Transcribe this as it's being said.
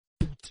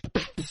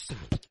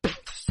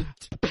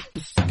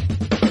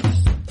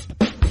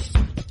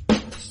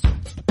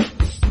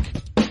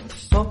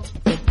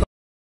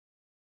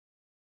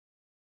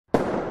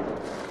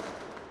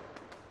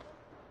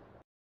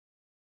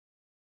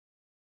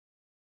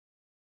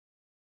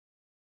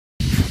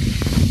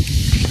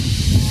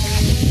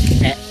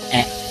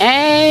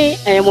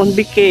I am on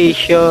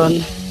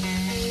vacation.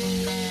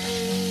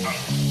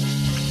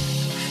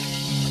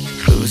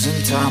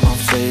 Losing time, I'm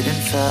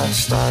fading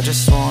fast. I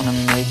just wanna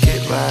make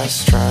it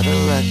last. Try to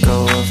let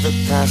go of the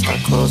past. I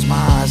close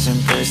my eyes,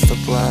 embrace the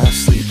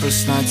blast.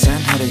 Sleepless nights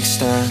and headache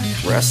stack.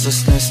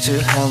 Restlessness to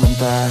hell and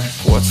back.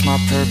 What's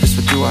my purpose?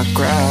 What do I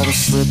grab? A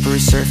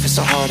slippery surface,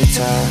 a heart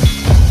attack.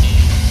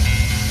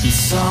 And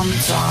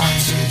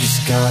sometimes you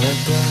just gotta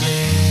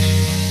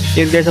believe.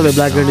 Yun guys, may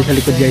vlogger din sa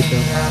likod guys.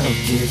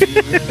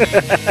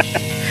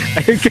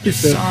 Ayun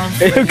guys,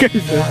 ayun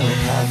guys.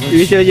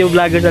 Ibig sabihin yung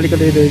vlogger sa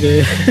likod dito.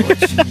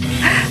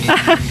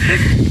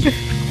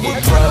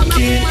 We're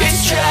broken,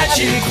 it's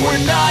tragic.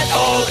 We're not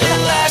all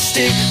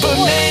elastic, but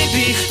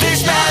maybe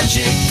there's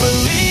magic.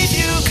 Believe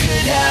you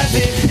could have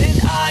it. And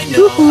I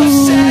know of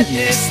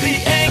sadness,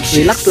 the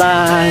anxious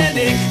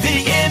panic,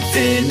 the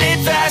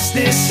infinite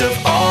vastness of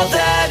all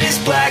that is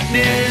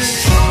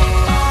blackness.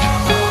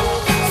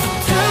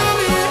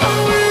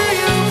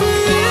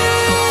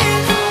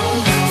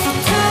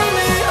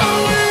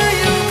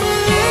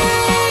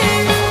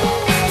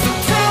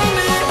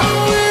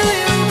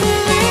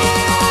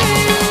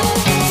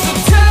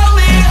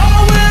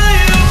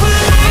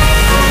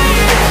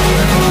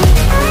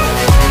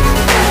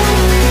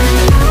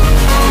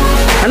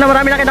 Ano,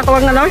 marami na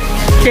kinakawang ano?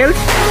 Shells?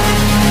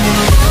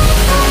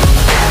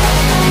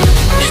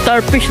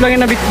 Starfish lang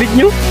yung nabitbit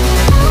nyo?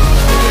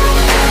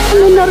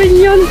 Ano na rin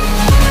yun?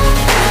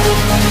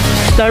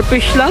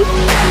 Starfish lang?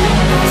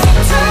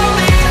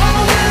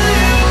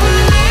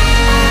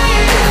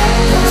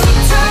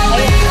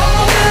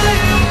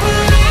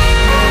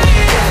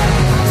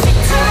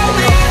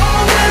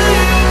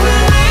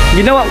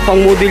 Ginawa pang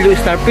model yung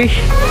starfish.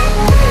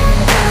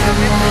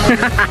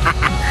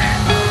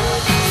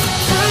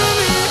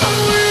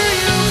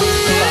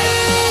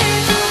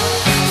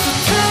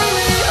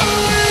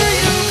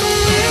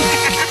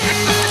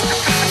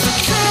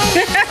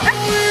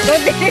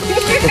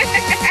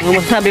 Ano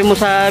masasabi mo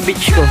sa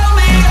beach ko?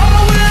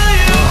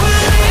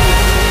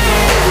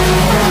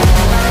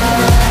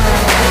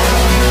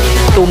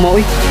 Tumaw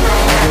eh.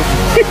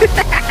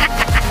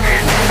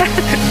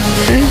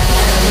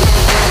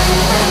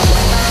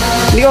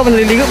 Hindi ka pa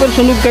naliligo pero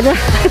sunog ka na.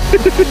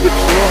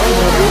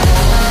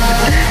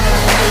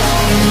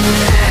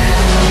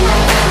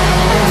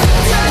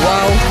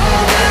 Wow.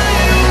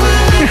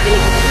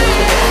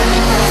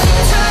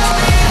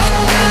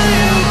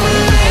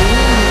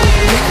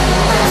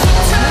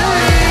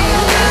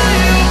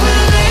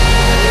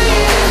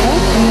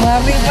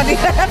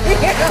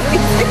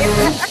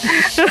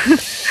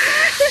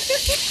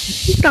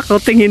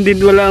 Takot tingin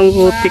din wala ang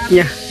kutik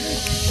niya.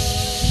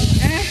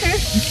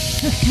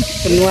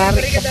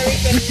 Kunwari ka.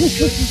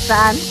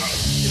 Saan?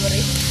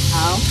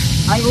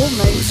 Ay,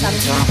 may saan.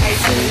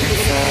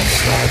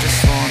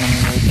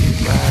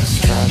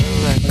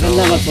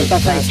 Ganda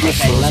magpunta sa Isla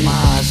Island.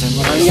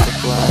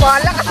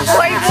 Wala ka sa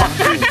buhay mo.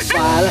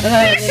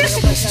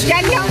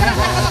 Yan yung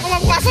nakakot ako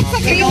magpasok sa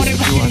kayo.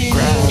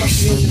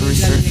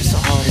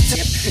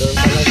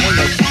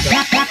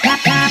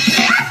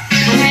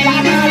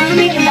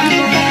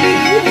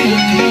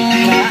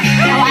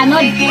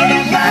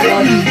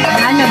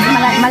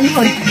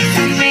 Malikod.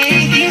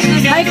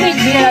 May quick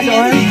din na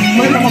doon.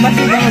 Mula na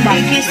mabasin na ba?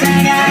 Hindi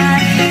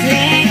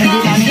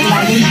lang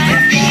lalim.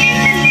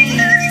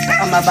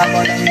 Kamabako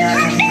lang na.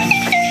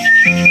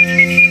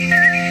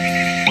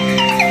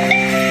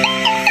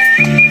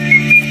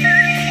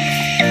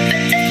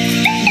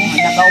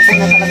 Nakaupo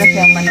na talaga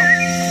siya ang manok.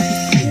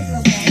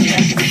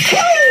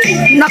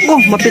 Nako,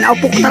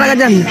 mapinaupo ko talaga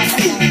dyan.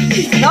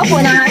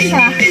 Nakaupo na nga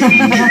siya.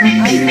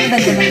 Ay,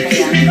 nagdagdagan pa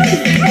yan.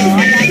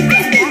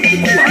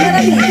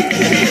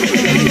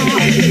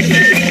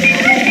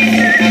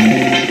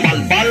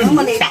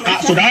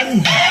 Takasudan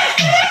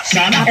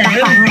sana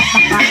tayo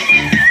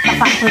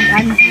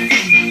takasudan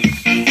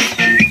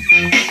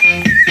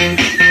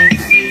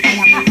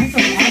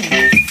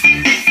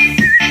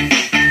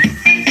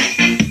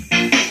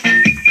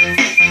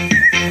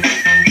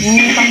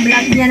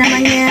pang-vlog niya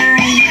naman yan.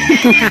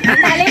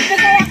 Talent pe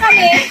kaya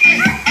kami.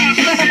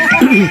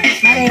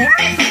 Mare,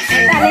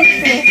 talent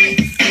pe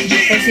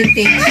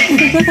percentage.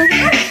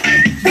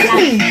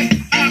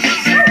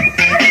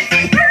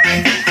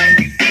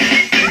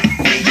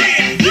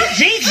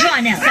 DJ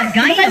Jonmar sa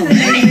Gayo.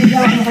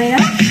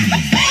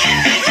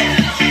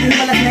 Yung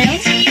balat na yun?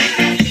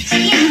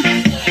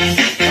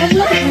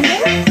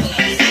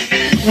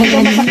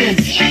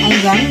 Ay,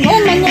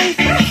 yan man yan.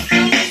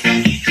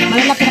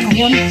 Malalaki na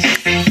kayon.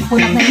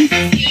 Punak na yun.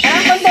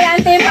 Parang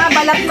konti-ante yung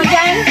mabalat mo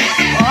dyan.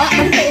 O,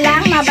 konti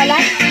lang,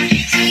 mabalat.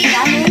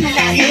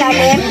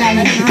 Ilalim.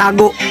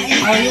 Tago.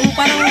 O, yung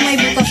parang may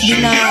butas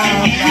din na,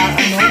 ano,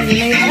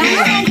 yun na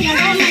yun.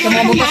 Yung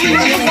mga butas din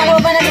na.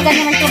 Kalawa ba na bigan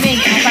naman tubig?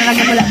 Parang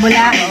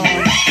bula-bula.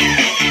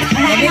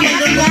 Sabi,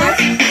 maganda.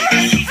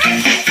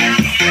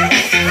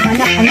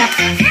 Anak.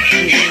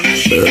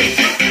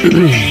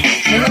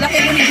 May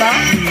malaki mo ba?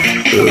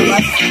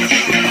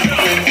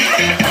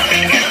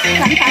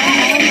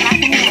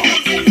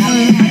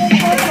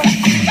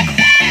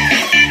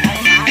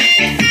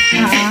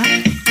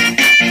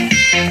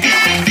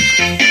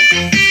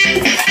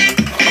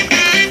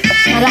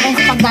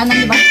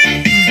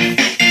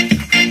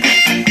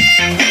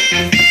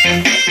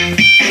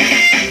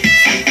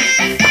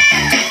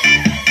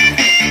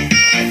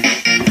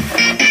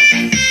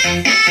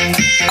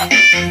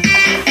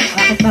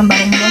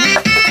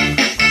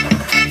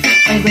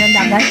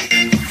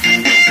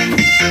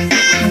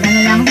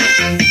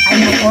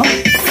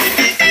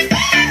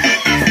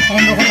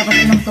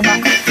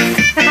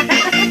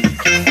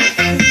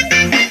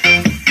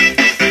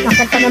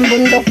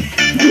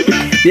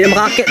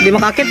 Di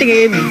makakit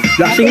eh.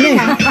 Lasing na eh.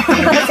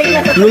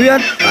 Luyat.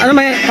 Ano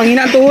may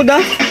panghinaan tuhod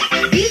ah.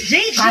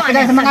 DJ Bakit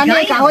Jonmar sa mga ano,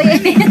 kahoy eh.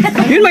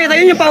 Yun may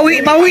tayo yung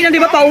pauwi na di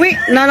ba pauwi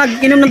na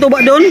nag-inom ng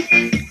tuba doon.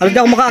 Halos di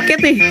ako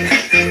makakit eh.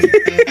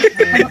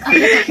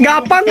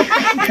 Gapang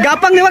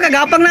di ba?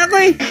 Kagapang na ako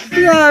eh.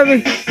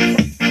 Grabe.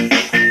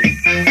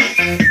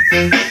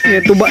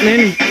 May tuba na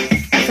yun eh.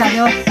 Sabi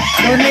ko,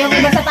 doon na yung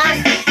iba sa taas.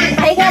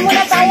 Pahinga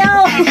muna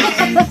tayo.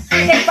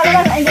 Kasi pala,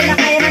 hindi na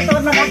kaya ng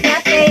tour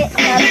mag-akyat eh.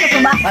 Sabi ko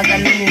ba? Pag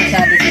ano yung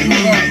sabi ko.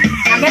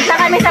 Agad na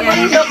kami sa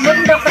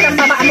bundok sa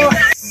baba mo.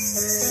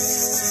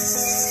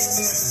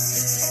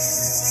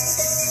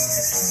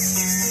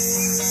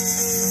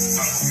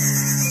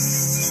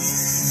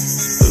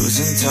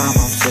 Losing time,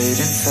 I'm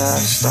fading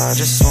fast. I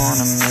just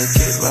wanna make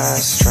it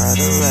last. Try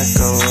to let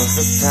go of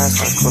the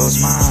past. I close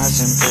my eyes,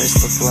 embrace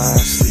the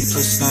blast.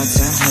 Sleepless nights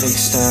and headache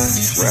stack.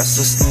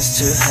 Restlessness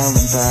to hell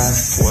and back.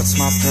 What's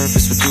my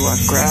purpose? What do I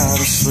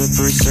grab? A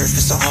slippery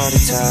surface, a heart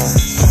attack.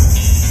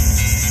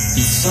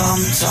 And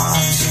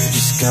sometimes you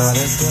just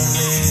gotta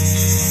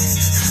believe.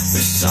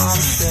 There's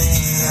something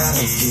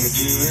that'll give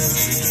you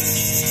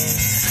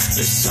relief.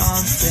 There's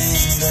something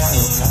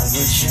that'll have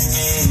what you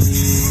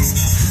need.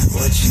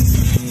 What you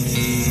need.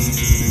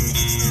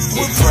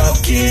 We're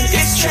broken,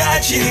 it's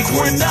tragic.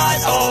 We're not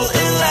all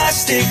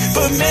elastic,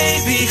 but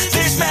maybe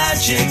there's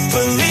magic.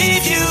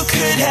 Believe you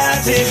could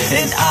have it.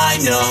 And I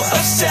know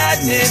of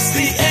sadness,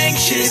 the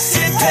anxious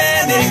and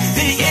panic,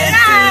 the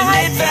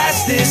infinite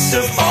vastness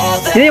of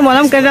all that. Hindi mo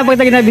alam kaya pag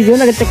tagin na video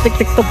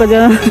nag-tiktok ka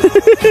dyan.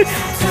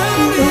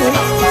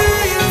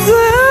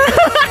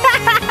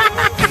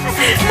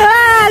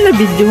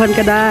 Nabidyohan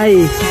ka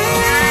dahi.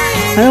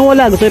 Anong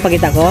wala? Gusto yung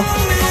pakita ko?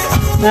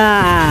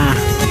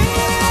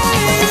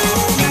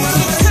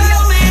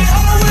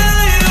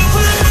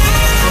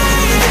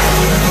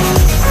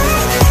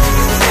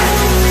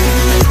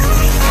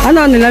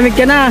 Ano? Nilamig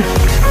ka na?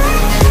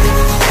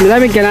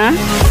 Nilamig ka na?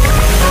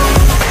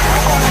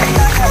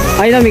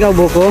 Ay, lamig ang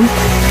buko.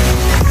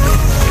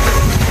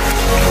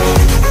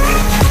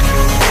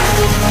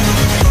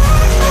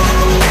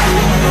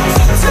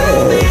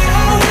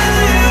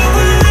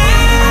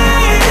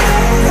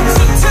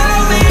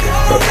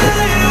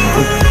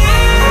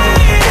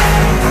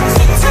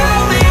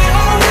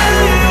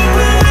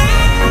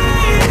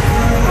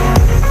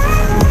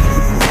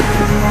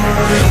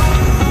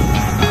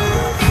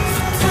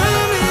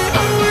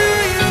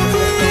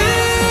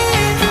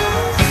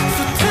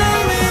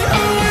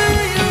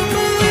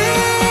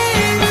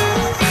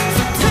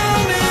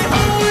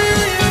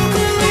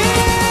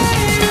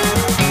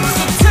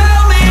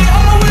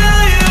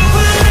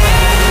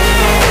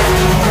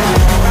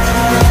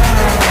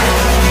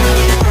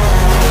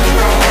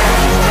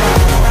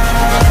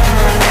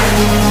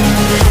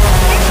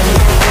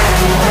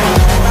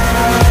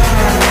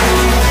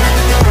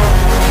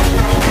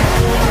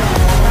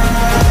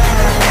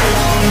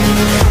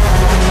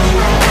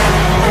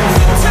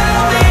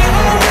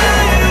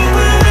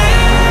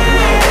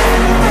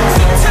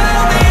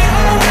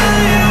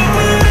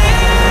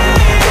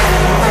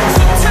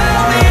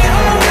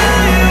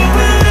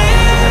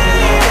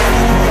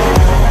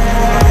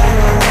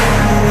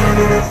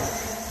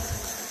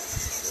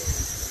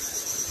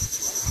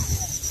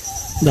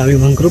 Dami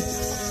mangrove.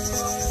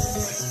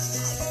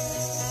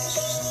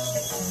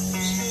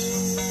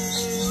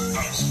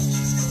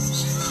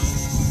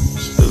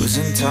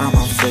 Losing time,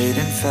 I'm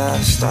fading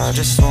fast. I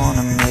just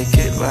wanna make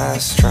it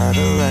last. Try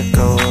to let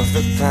go of the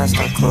past.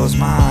 I close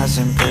my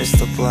eyes, embrace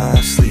the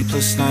blast.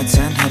 Sleepless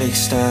nights and headache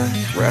stack.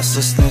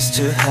 Restlessness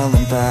to hell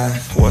and back.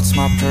 What's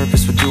my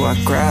purpose? What do I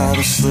grab?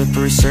 A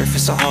slippery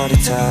surface, a heart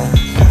attack.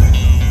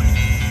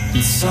 And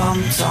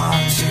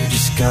sometimes you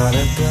just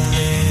gotta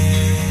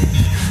believe.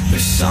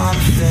 There's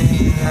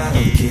something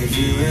that'll give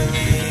you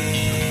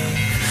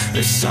relief.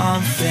 There's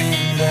something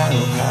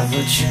that'll have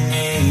what you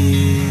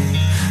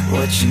need.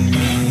 What you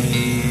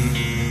need.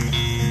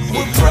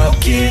 We're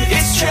broken,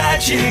 it's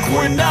tragic.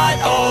 We're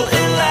not all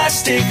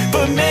elastic,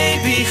 but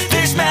maybe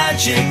there's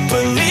magic.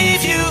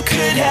 Believe you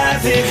could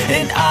have it.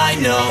 And I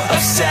know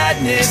of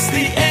sadness,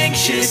 the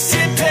anxious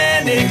and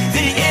panic,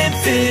 the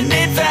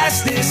infinite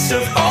vastness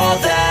of all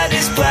that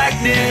is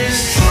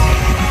blackness.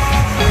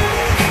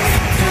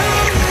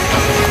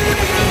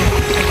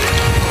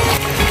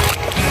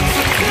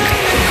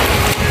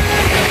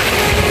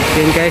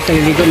 Yan guys,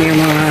 naliligo na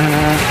yung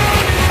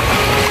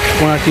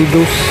mga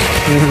kiddos.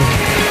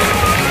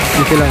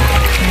 Dito lang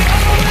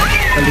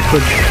sa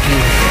likod.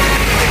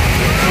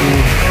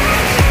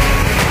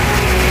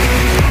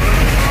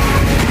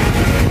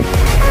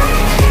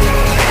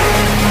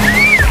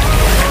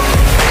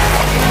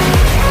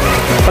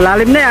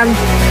 Palalim na yan.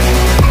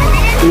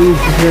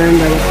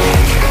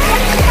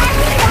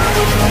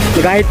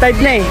 Nag-high tide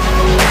na eh.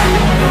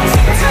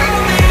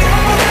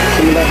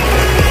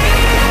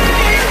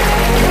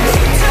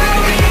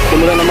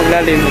 Simula na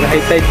maglalim,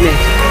 nag-high tide na eh.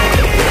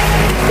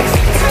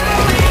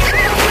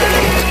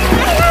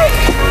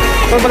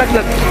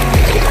 Balaklat.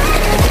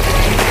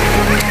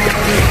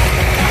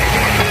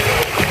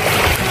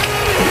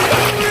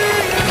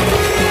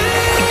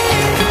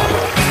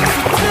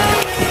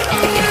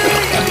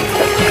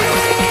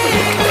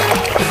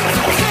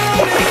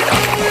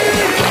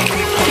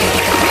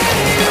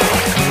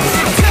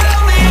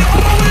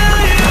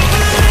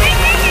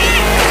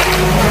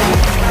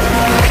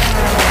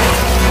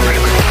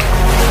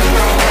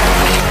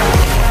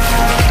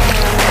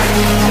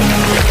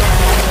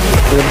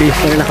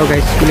 na ako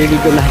guys,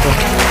 maliligo na ako.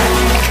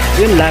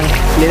 Yun lang,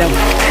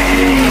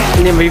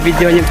 hindi may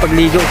video yung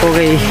pagligo ko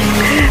kay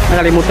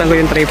nakalimutan ko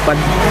yung tripod.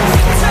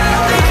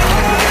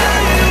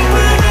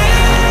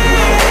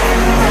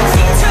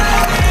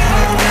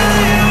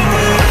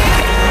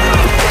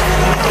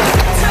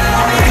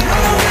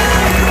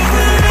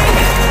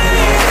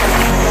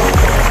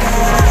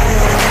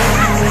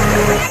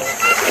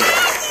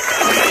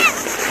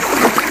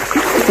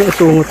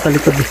 Sungot sa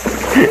likod.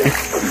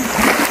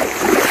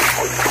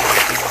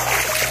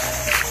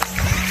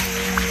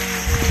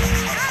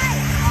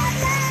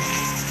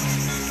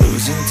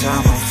 Losing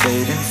time, I'm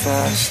fading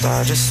fast.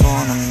 I just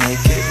wanna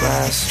make it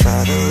last. Try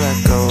to let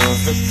go of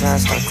the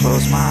past. I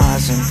close my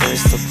eyes,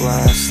 embrace the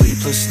blast.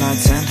 Sleepless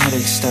nights and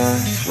headaches stack.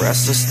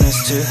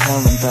 Restlessness to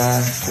hell and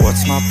back.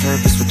 What's my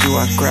purpose? What do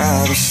I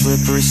grab? A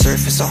slippery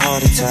surface, a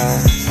heart attack.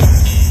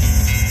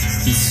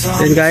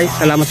 Then guys,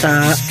 salamat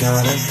sa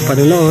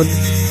panonood.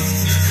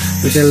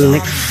 Until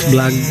next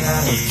vlog.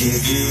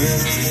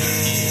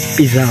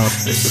 Peace out.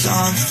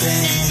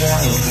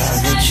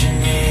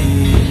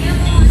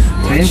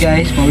 So yun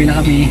guys, pauwi na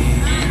kami.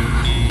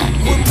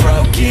 We're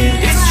broken,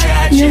 it's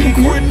tragic.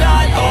 We're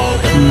not all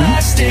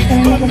elastic,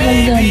 but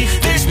maybe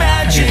there's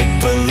magic.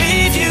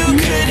 Believe you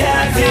could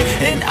have it,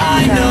 and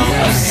I know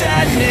of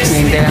sadness,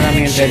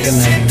 anxious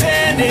and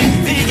panic,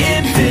 the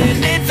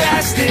infinite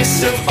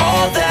vastness of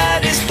all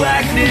that is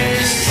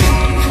blackness.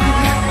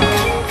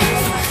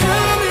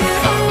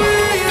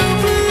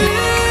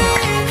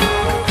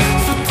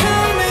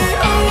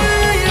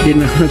 Hindi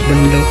na ako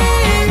nagbando.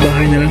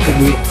 Bahay na lang sa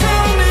buwi.